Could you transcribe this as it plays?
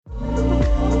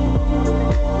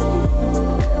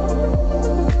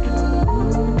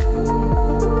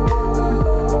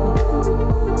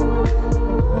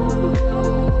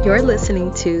You're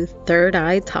listening to Third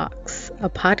Eye Talks, a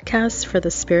podcast for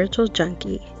the spiritual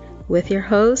junkie, with your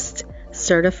host,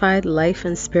 certified life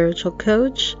and spiritual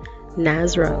coach,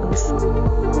 Naz Rose.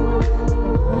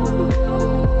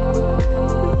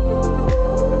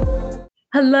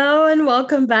 Hello and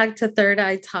welcome back to Third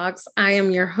Eye Talks. I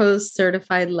am your host,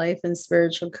 certified life and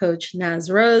spiritual coach,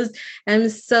 Naz Rose. I'm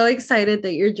so excited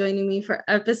that you're joining me for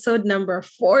episode number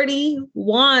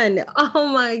 41. Oh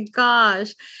my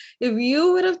gosh. If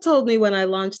you would have told me when I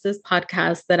launched this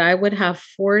podcast that I would have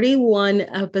 41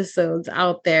 episodes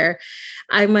out there,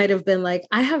 I might have been like,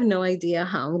 I have no idea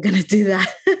how I'm going to do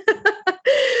that.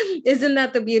 Isn't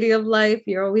that the beauty of life?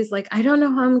 You're always like, I don't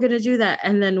know how I'm going to do that.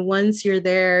 And then once you're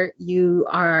there, you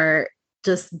are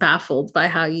just baffled by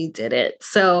how you did it.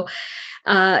 So,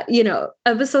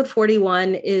 episode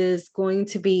 41 is going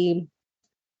to be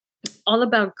all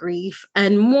about grief,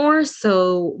 and more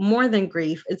than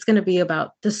grief, it's going to be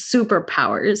about the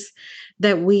superpowers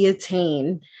that we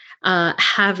attain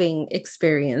having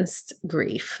experienced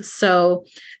grief. So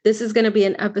this is going to be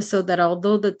an episode that,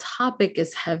 although the topic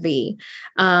is heavy,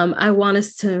 I want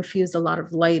us to infuse a lot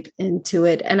of light into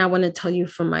it. And I want to tell you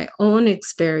from my own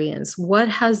experience, what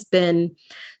have been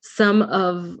some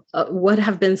of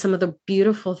the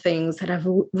beautiful things that I've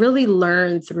really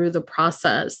learned through the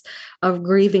process of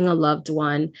grieving a loved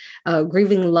one,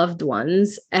 grieving loved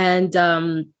ones,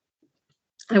 and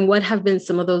what have been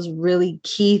some of those really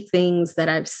key things that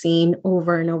I've seen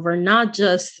over and over, not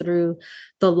just through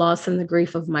the loss and the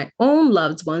grief of my own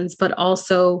loved ones, but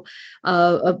also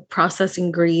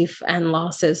processing grief and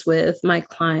losses with my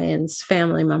clients,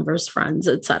 family members, friends,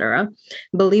 etc.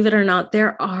 Believe it or not,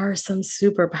 there are some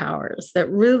superpowers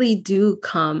that really do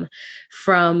come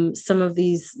from some of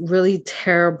these really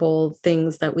terrible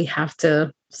things that we have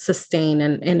to sustain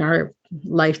in our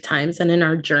lifetimes and in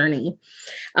our journey.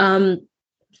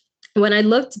 When I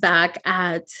looked back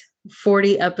at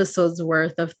 40 episodes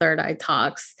worth of Third Eye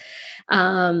Talks,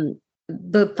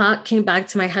 the thought came back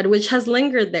to my head, which has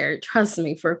lingered there, trust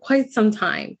me, for quite some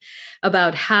time,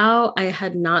 about how I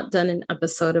had not done an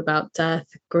episode about death,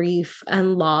 grief,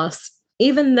 and loss,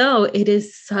 even though it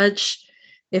is such,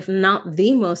 if not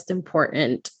the most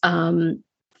important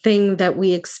thing that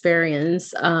we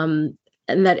experience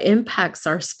and that impacts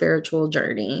our spiritual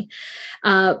journey.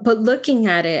 But looking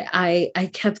at it, I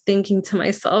kept thinking to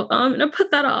myself, oh, I'm going to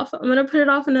put that off. I'm going to put it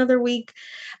off another week.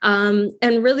 And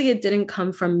really, it didn't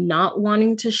come from not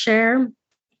wanting to share,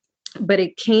 but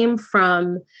it came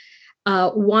from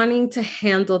wanting to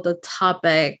handle the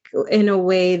topic in a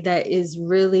way that is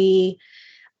really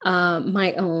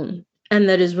my own, and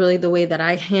that is really the way that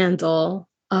I handle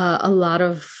a lot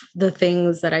of the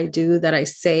things that I do, that I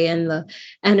say, and the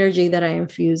energy that I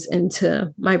infuse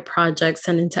into my projects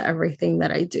and into everything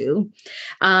that I do.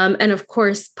 And of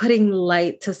course, putting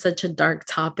light to such a dark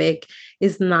topic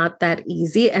is not that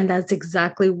easy. And that's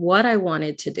exactly what I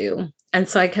wanted to do. And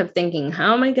so I kept thinking,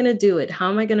 how am I going to do it? How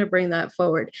am I going to bring that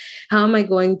forward? How am I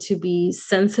going to be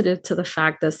sensitive to the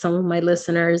fact that some of my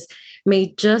listeners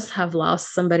may just have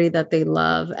lost somebody that they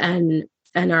love and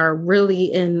are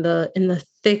really in the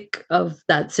thick of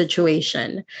that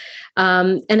situation?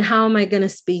 And how am I going to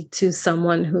speak to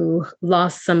someone who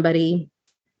lost somebody,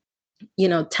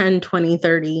 10, 20,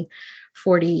 30,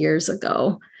 40 years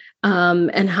ago?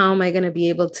 And how am I going to be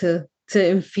able to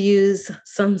infuse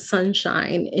some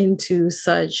sunshine into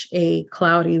such a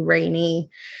cloudy, rainy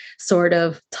sort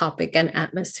of topic and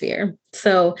atmosphere?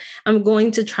 So I'm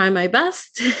going to try my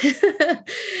best.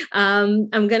 I'm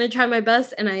going to try my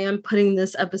best. And I am putting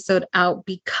this episode out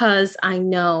because I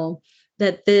know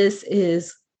that this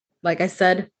is, like I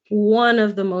said, one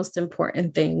of the most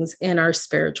important things in our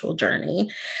spiritual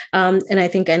journey. And I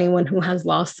think anyone who has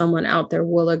lost someone out there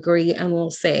will agree and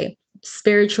will say,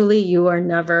 spiritually, you are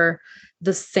never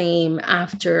the same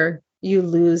after you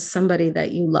lose somebody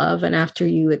that you love and after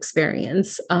you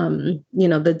experience,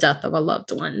 the death of a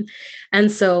loved one.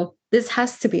 And so this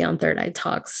has to be on Third Eye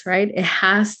Talks, right? It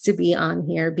has to be on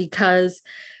here, because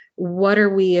what are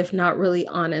we if not really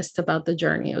honest about the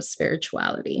journey of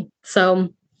spirituality? So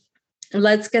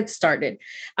let's get started.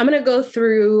 I'm going to go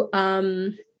through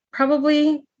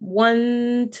probably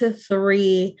 1 to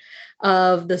 3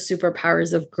 of the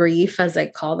superpowers of grief, as I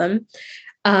call them.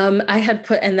 I had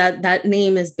put, and that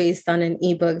name is based on an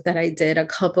ebook that I did a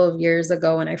couple of years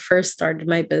ago when I first started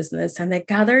my business, and it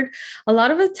gathered a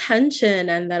lot of attention,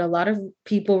 and that a lot of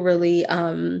people really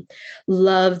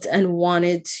loved and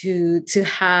wanted to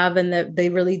have, and that they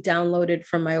really downloaded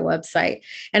from my website.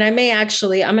 And I'm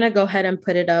going to go ahead and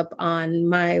put it up on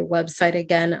my website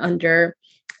again under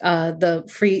the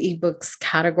free ebooks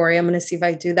category. I'm going to see if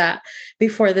I do that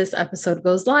before this episode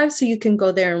goes live. So you can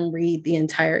go there and read the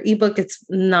entire ebook. It's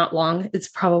not long, it's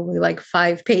probably like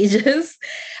 5 pages.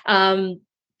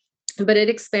 But it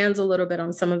expands a little bit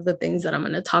on some of the things that I'm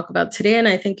going to talk about today. And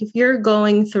I think if you're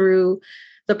going through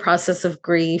the process of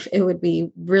grief, it would be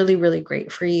really, really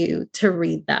great for you to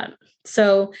read that.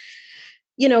 So,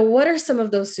 what are some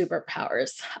of those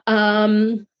superpowers?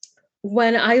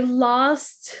 When I've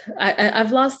lost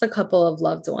a couple of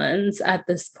loved ones at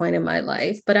this point in my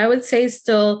life, but I would say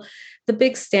still the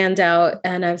big standout,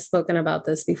 and I've spoken about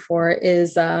this before,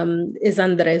 is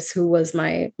Andres, who was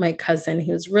my cousin.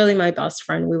 He was really my best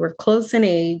friend. We were close in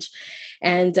age,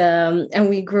 and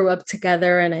we grew up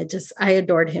together, and I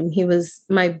adored him. He was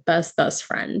my best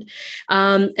friend.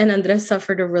 And Andres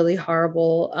suffered a really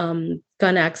horrible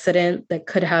gun accident that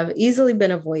could have easily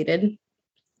been avoided.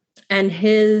 And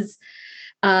his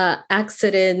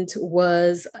accident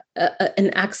was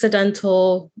an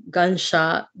accidental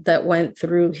gunshot that went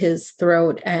through his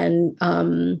throat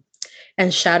and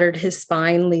shattered his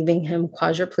spine, leaving him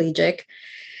quadriplegic.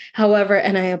 However,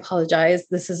 and I apologize,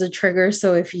 this is a trigger.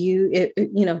 So if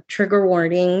trigger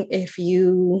warning, if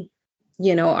you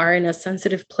are in a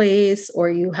sensitive place or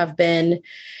you have been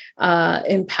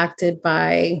impacted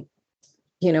by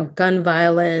gun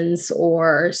violence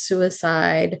or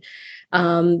suicide,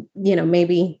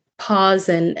 maybe pause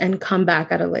and come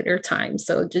back at a later time.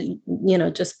 So,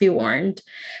 just be warned.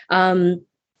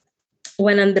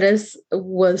 When Andres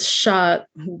was shot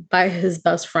by his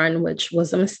best friend, which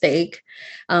was a mistake,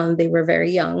 they were very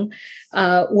young.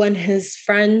 When his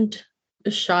friend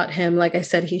shot him, like I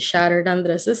said, he shattered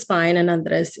Andres' spine, and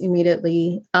Andres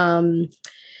immediately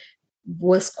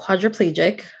was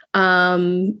quadriplegic.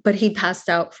 But he passed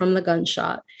out from the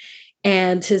gunshot.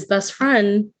 And his best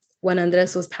friend, when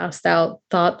Andres was passed out,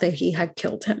 thought that he had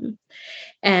killed him.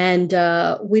 And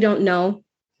we don't know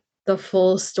the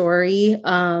full story.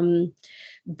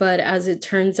 But as it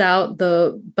turns out,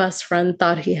 the best friend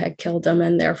thought he had killed him,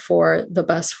 and therefore the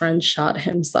best friend shot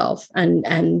himself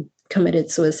and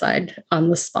committed suicide on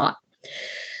the spot.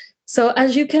 So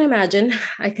as you can imagine,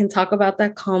 I can talk about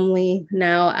that calmly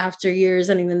now after years,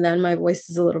 and even then my voice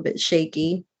is a little bit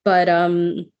shaky. But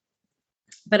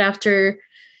after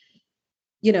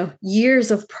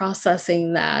years of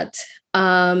processing that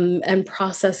and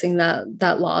processing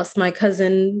that loss, my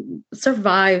cousin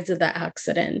survived the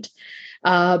accident,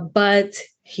 but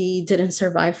he didn't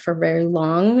survive for very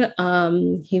long.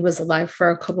 He was alive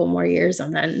for a couple more years,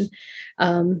 and then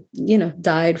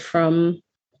died from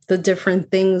the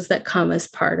different things that come as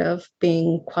part of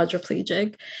being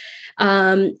quadriplegic.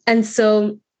 And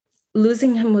so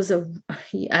losing him was,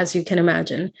 as you can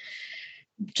imagine,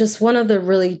 just one of the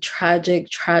really tragic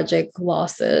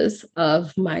losses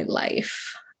of my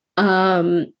life.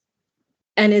 And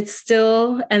it's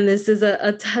still, and this is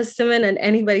a testament, and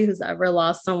anybody who's ever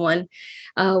lost someone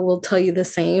will tell you the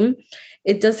same.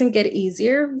 It doesn't get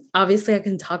easier. Obviously, I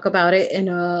can talk about it in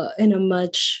a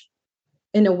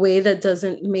way that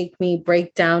doesn't make me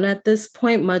break down at this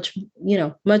point, much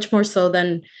more so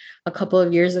than a couple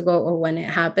of years ago or when it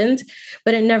happened,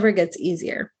 but it never gets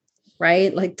easier,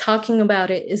 right? Like, talking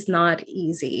about it is not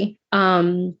easy.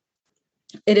 It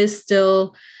is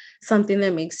still something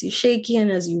that makes you shaky. And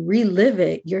as you relive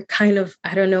it, you're kind of,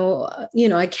 I don't know,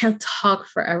 I can't talk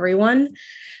for everyone.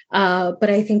 But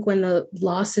I think when the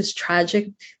loss is tragic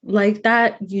like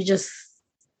that,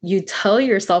 you tell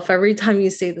yourself every time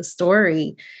you say the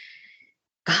story,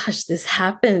 gosh, this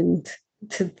happened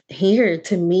to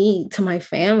me, to my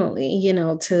family,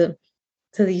 to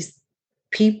these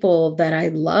people that I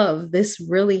love. This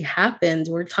really happened.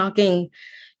 We're talking,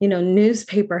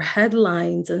 newspaper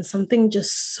headlines and something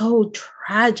just so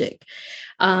tragic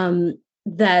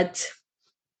that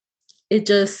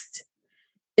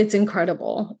it's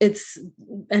incredible. It's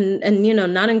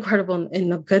not incredible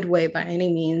in a good way by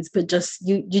any means, but just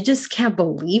you just can't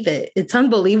believe it. It's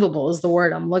unbelievable is the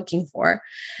word I'm looking for.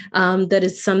 That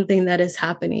it's something that is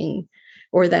happening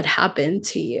or that happened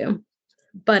to you.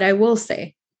 But I will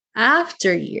say,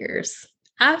 after years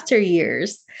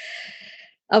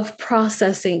of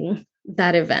processing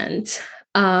that event,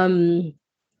 and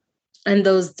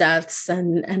those deaths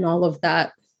and all of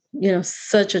that,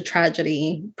 such a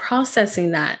tragedy,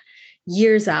 processing that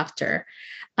years after,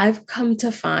 I've come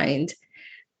to find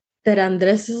that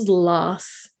Andres's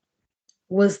loss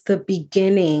was the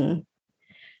beginning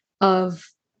of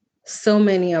so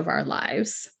many of our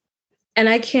lives. And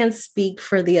I can't speak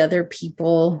for the other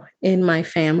people in my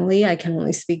family. I can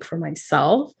only speak for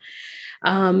myself.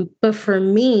 But for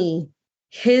me,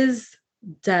 his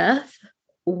death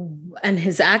and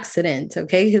his accident,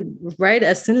 okay, right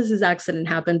as soon as his accident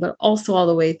happened, but also all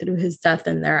the way through his death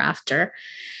and thereafter,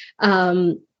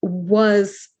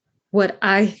 was what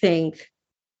I think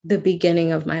the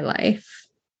beginning of my life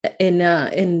in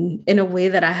a way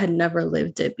that I had never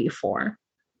lived it before.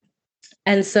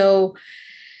 And so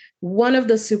one of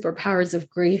the superpowers of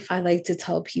grief I like to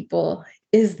tell people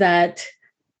is that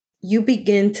you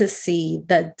begin to see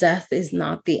that death is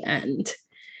not the end,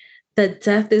 that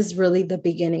death is really the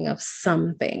beginning of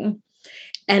something.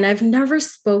 And I've never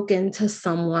spoken to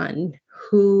someone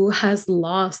who has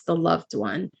lost a loved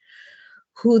one,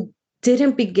 who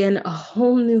didn't begin a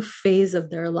whole new phase of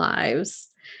their lives,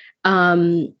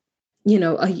 um,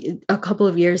 a couple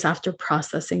of years after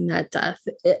processing that death.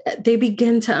 They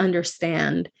begin to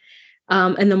understand.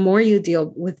 And the more you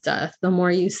deal with death, the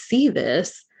more you see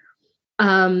this.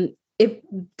 Um,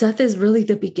 Death is really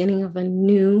the beginning of a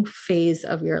new phase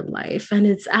of your life. And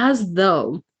it's as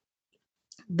though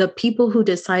the people who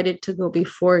decided to go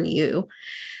before you,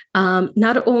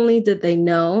 not only did they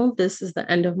know this is the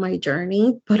end of my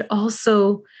journey, but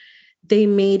also they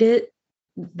made it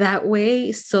that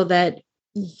way so that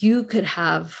you could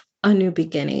have a new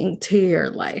beginning to your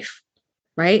life,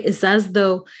 right? It's as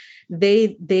though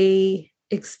they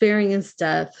experience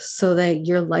death so that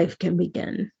your life can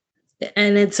begin.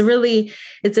 And it's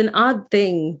an odd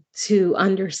thing to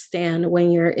understand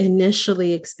when you're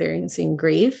initially experiencing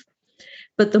grief.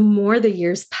 But the more the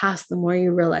years pass, the more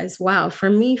you realize, wow, for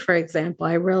me, for example,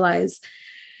 I realized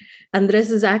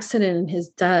Andres's accident and his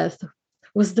death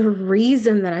was the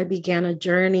reason that I began a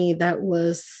journey that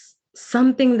was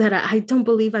something that I don't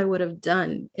believe I would have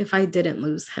done if I didn't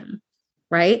lose him,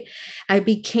 right? I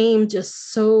became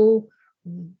just so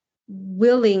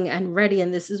willing and ready.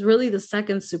 And this is really the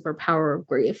second superpower of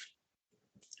grief.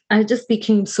 I just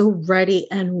became so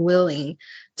ready and willing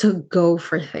to go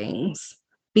for things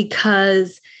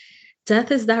because death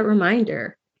is that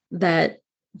reminder that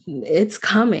it's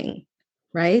coming,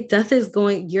 right? Death is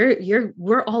going,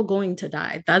 we're all going to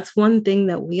die. That's one thing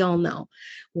that we all know.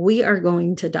 We are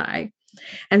going to die.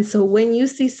 And so when you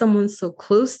see someone so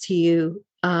close to you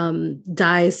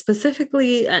die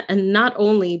specifically, and not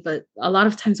only, but a lot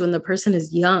of times when the person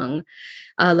is young,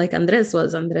 like Andres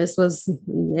was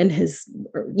in his,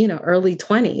 early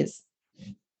 20s.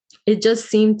 It just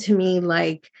seemed to me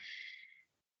like,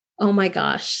 oh my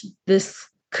gosh, this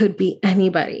could be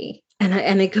anybody.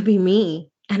 And it could be me.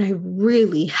 And I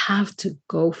really have to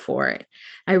go for it.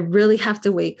 I really have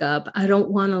to wake up. I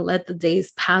don't want to let the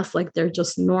days pass like they're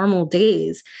just normal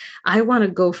days. I want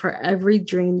to go for every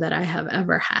dream that I have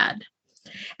ever had.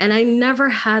 And I never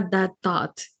had that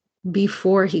thought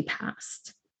before he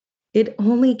passed. It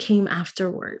only came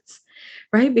afterwards,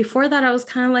 right? Before that, I was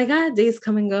kind of like, days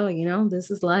come and go, this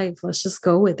is life. Let's just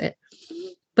go with it.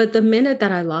 But the minute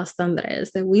that I lost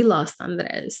Andres, that we lost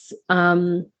Andres,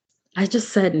 I just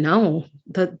said, no,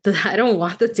 I don't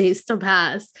want the days to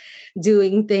pass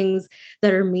doing things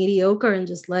that are mediocre and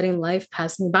just letting life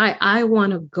pass me by. I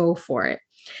want to go for it.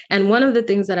 And one of the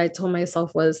things that I told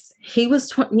myself was he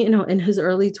was, in his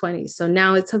early 20s. So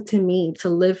now it's up to me to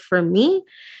live for me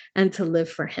and to live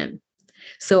for him.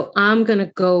 So I'm going to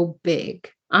go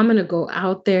big. I'm going to go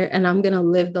out there and I'm going to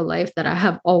live the life that I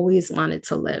have always wanted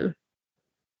to live.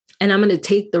 And I'm going to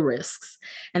take the risks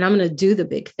and I'm going to do the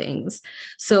big things.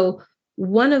 So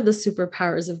one of the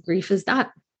superpowers of grief is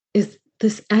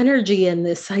this energy and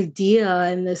this idea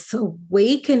and this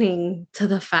awakening to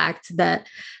the fact that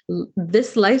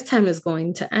this lifetime is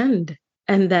going to end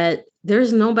and that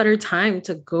there's no better time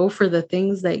to go for the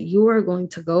things that you are going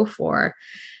to go for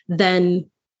than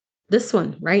this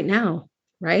one right now,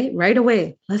 right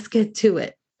away. Let's get to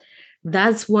it.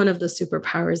 That's one of the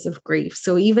superpowers of grief.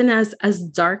 So even as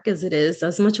dark as it is,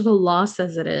 as much of a loss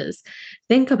as it is,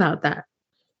 think about that.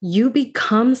 You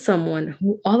become someone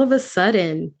who all of a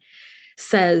sudden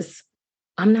says,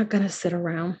 I'm not going to sit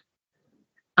around.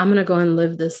 I'm going to go and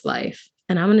live this life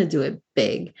and I'm going to do it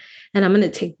big and I'm going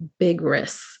to take big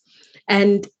risks.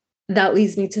 And that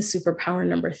leads me to superpower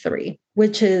number 3,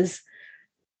 which is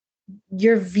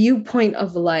your viewpoint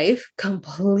of life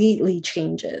completely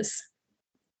changes.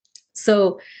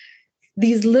 So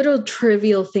these little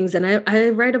trivial things, and I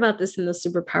write about this in the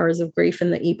Superpowers of Grief in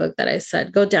the ebook that I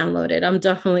said, go download it. I'm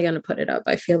definitely going to put it up.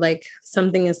 I feel like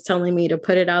something is telling me to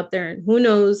put it out there and who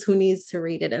knows who needs to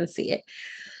read it and see it.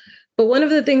 But one of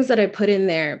the things that I put in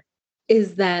there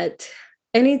is that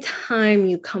anytime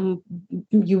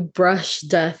you brush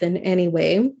death in any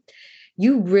way,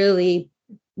 you really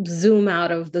zoom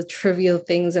out of the trivial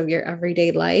things of your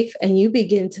everyday life and you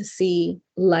begin to see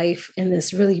life in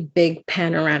this really big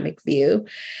panoramic view.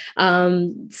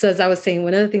 So as I was saying,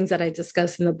 one of the things that I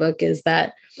discuss in the book is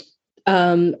that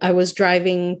I was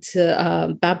driving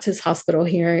to Baptist Hospital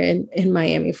here in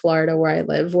Miami, Florida, where I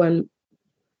live, when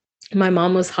my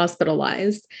mom was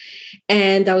hospitalized.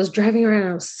 And I was driving around.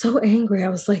 I was so angry. I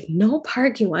was like, no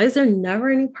parking. Why is there never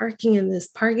any parking in this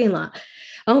parking lot?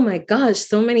 Oh my gosh,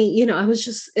 so many, I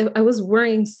was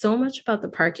worrying so much about the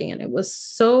parking, and it was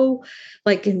so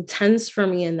like intense for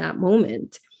me in that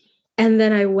moment. And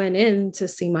then I went in to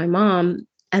see my mom,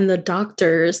 and the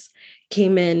doctors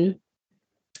came in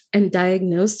and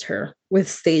diagnosed her with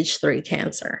stage 3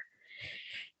 cancer.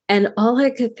 And all I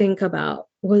could think about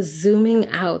was zooming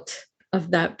out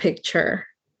of that picture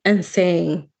and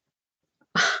saying,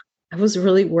 I was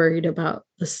really worried about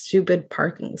the stupid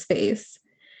parking space.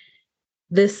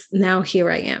 This now here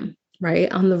I am,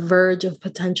 right? On the verge of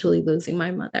potentially losing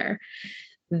my mother.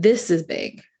 This is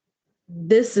big.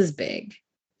 This is big,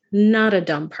 not a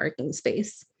dumb parking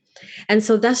space. And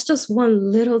so that's just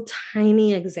one little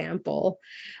tiny example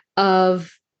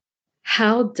of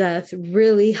how death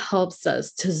really helps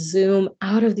us to zoom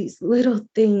out of these little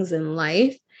things in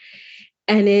life.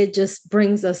 And it just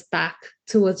brings us back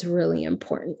to what's really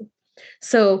important.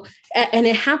 So, and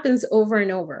it happens over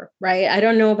and over, right? I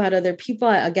don't know about other people.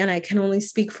 Again, I can only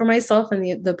speak for myself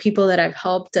and the people that I've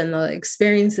helped and the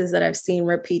experiences that I've seen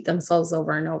repeat themselves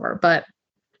over and over. But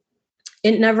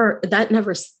that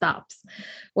never stops.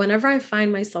 Whenever I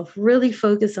find myself really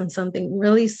focused on something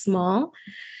really small,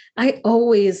 I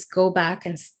always go back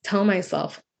and tell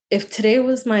myself, if today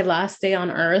was my last day on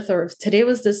earth, or if today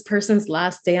was this person's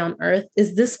last day on earth,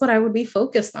 is this what I would be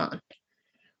focused on?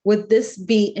 Would this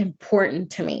be important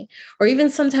to me? Or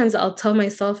even sometimes I'll tell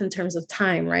myself in terms of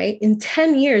time, right? In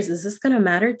 10 years, is this going to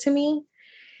matter to me?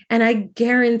 And I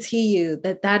guarantee you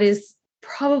that that is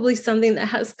probably something that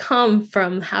has come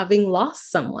from having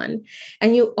lost someone.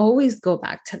 And you always go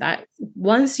back to that.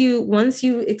 Once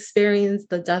you experience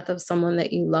the death of someone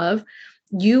that you love,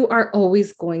 you are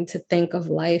always going to think of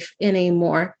life in a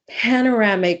more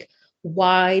panoramic,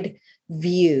 wide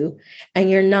view. And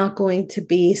you're not going to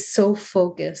be so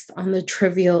focused on the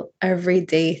trivial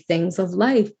everyday things of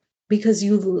life, because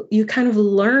you kind of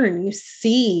learn, you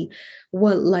see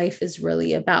what life is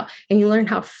really about, and you learn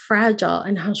how fragile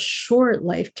and how short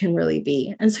life can really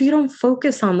be. And so you don't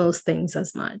focus on those things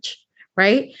as much,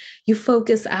 right? You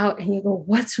focus out and you go,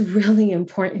 what's really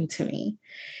important to me?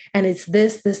 And it's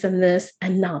this, this, and this,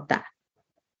 and not that.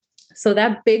 So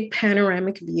that big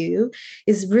panoramic view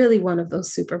is really one of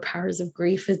those superpowers of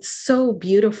grief. It's so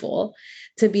beautiful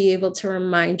to be able to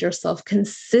remind yourself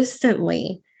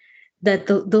consistently that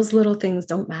those little things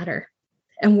don't matter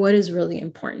and what is really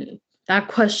important. That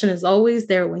question is always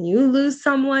there when you lose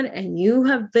someone and you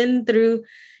have been through,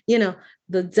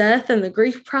 the death and the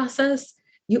grief process.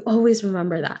 You always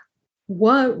remember that.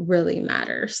 What really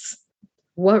matters?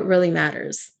 What really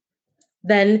matters?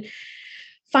 Then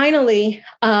finally,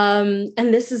 and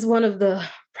this is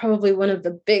probably one of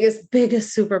the biggest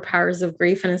superpowers of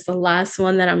grief, and it's the last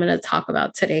one that I'm going to talk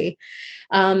about today.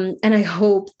 And I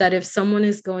hope that if someone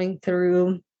is going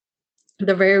through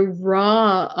the very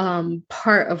raw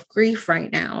part of grief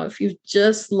right now, if you've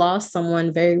just lost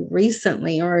someone very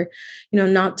recently, or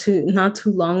not too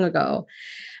long ago,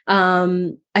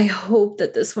 I hope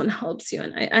that this one helps you.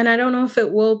 And I don't know if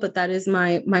it will, but that is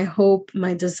my hope,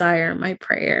 my desire, my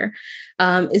prayer,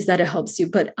 is that it helps you.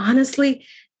 But honestly,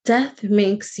 death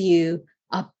makes you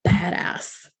a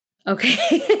badass.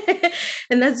 Okay.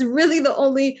 And that's really the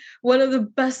only one of the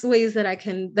best ways that I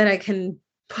can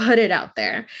put it out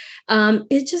there.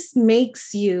 It just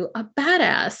makes you a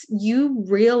badass. You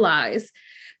realize,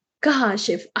 gosh,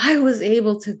 if I was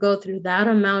able to go through that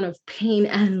amount of pain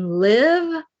and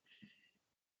live,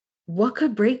 what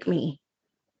could break me?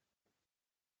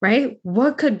 Right?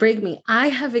 What could break me? I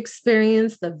have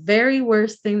experienced the very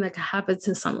worst thing that could happen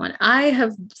to someone. I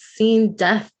have seen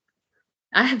death.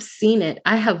 I have seen it.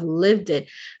 I have lived it.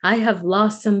 I have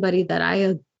lost somebody that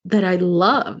I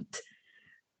loved.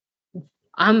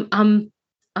 I'm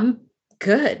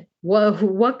good.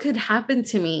 What could happen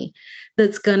to me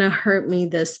that's gonna hurt me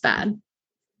this bad?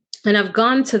 And I've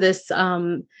gone to this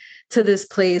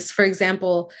place. For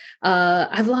example,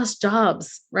 I've lost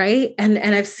jobs, right? And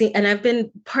I've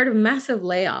been part of massive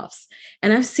layoffs,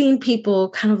 and I've seen people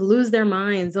kind of lose their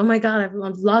minds. Oh my God, I've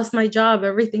lost my job.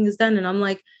 Everything is done, and I'm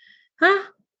like, huh?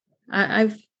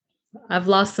 I've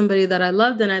lost somebody that I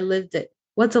loved, and I lived it.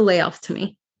 What's a layoff to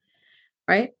me,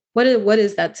 right? What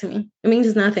is that to me? It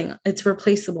means nothing. It's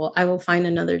replaceable. I will find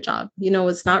another job. You know,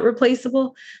 it's not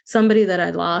replaceable. Somebody that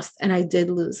I lost, and I did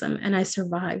lose them, and I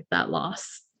survived that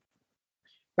loss.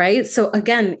 Right. So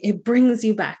again, it brings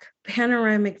you back,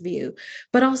 panoramic view,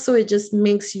 but also it just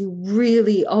makes you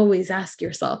really always ask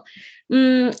yourself,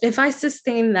 if I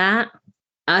sustain that,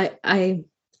 I'm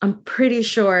pretty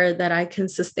sure that I can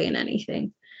sustain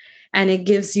anything. And it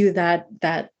gives you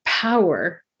that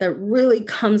power that really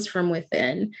comes from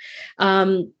within.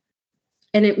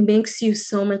 And it makes you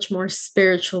so much more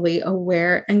spiritually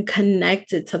aware and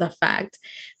connected to the fact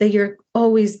that you're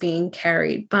always being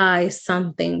carried by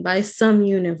something, by some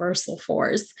universal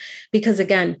force. Because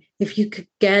again, if you could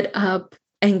get up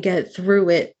and get through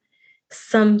it,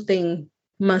 something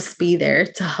must be there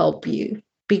to help you.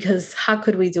 Because how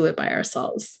could we do it by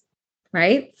ourselves?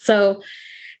 Right? So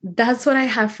that's what I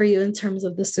have for you in terms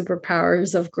of the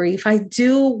superpowers of grief. I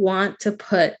do want to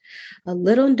put a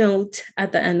little note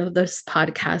at the end of this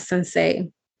podcast and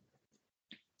say,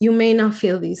 you may not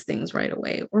feel these things right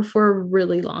away or for a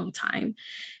really long time.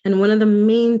 And one of the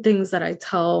main things that I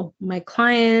tell my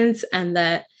clients, and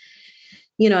that,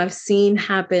 you know, I've seen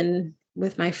happen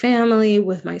with my family,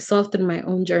 with myself in my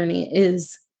own journey,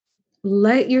 is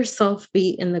let yourself be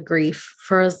in the grief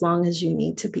for as long as you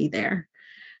need to be there.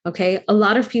 Okay. A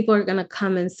lot of people are going to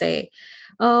come and say,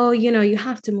 oh, you know, you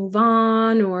have to move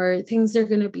on, or things are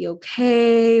going to be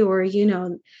okay. Or, you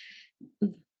know,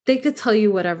 they could tell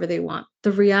you whatever they want.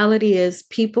 The reality is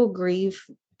people grieve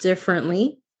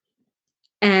differently.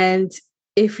 And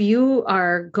if you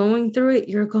are going through it,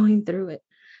 you're going through it.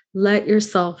 Let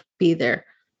yourself be there.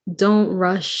 Don't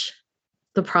rush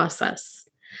the process.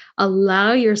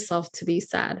 Allow yourself to be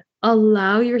sad.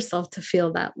 Allow yourself to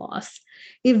feel that loss.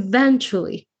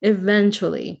 Eventually,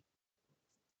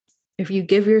 if you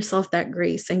give yourself that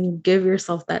grace and you give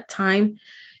yourself that time,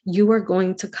 you are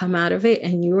going to come out of it,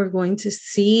 and you are going to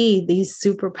see these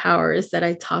superpowers that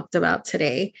I talked about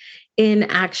today in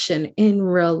action, in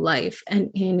real life,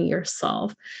 and in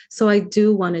yourself. So I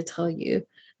do want to tell you,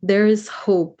 there is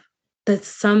hope that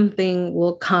something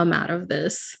will come out of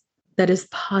this that is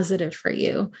positive for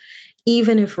you,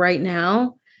 even if right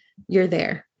now you're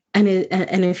there. And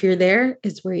if you're there,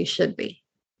 it's where you should be.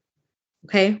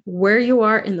 Okay. Where you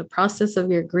are in the process of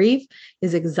your grief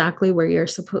is exactly where you're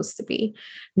supposed to be.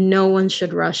 No one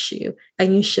should rush you,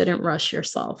 and you shouldn't rush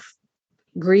yourself.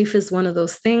 Grief is one of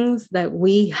those things that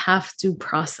we have to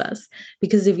process,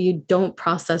 because if you don't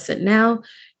process it now,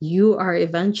 you are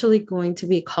eventually going to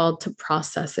be called to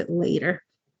process it later.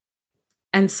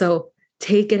 And so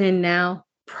take it in now,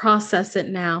 process it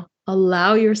now,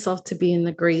 allow yourself to be in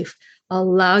the grief,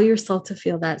 allow yourself to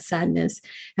feel that sadness.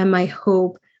 And my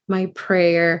hope, my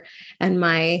prayer, and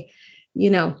my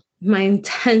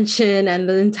intention, and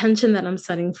the intention that I'm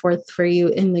setting forth for you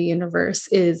in the universe,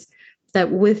 is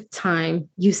that with time,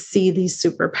 you see these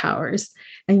superpowers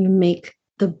and you make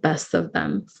the best of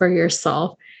them for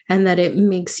yourself, and that it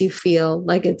makes you feel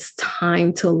like it's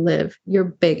time to live your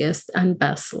biggest and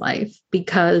best life,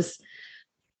 because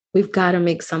we've got to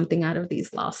make something out of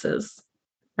these losses.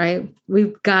 Right?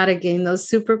 We've got to gain those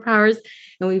superpowers,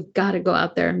 and we've got to go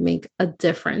out there and make a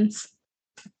difference.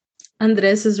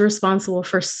 Andres is responsible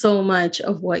for so much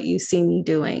of what you see me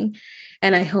doing.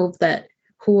 And I hope that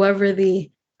whoever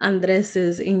the Andres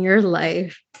is in your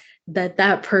life,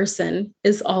 that person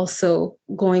is also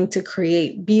going to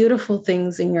create beautiful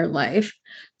things in your life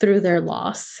through their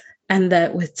loss. And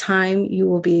that with time, you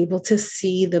will be able to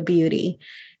see the beauty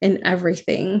in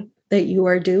everything that you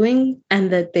are doing,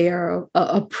 and that they are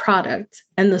a product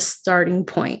and the starting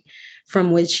point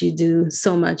from which you do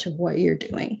so much of what you're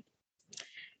doing.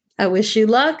 I wish you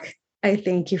luck. I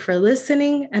thank you for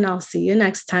listening, and I'll see you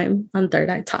next time on Third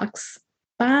Eye Talks.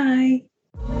 Bye.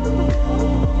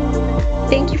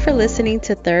 Thank you for listening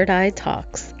to Third Eye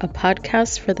Talks, a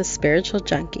podcast for the spiritual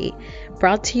junkie,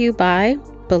 brought to you by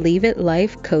Believe It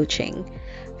Life Coaching.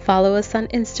 Follow us on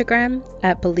Instagram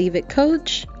at Believe It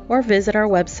Coach, or visit our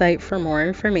website for more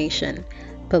information,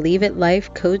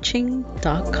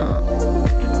 believeItlifecoaching.com.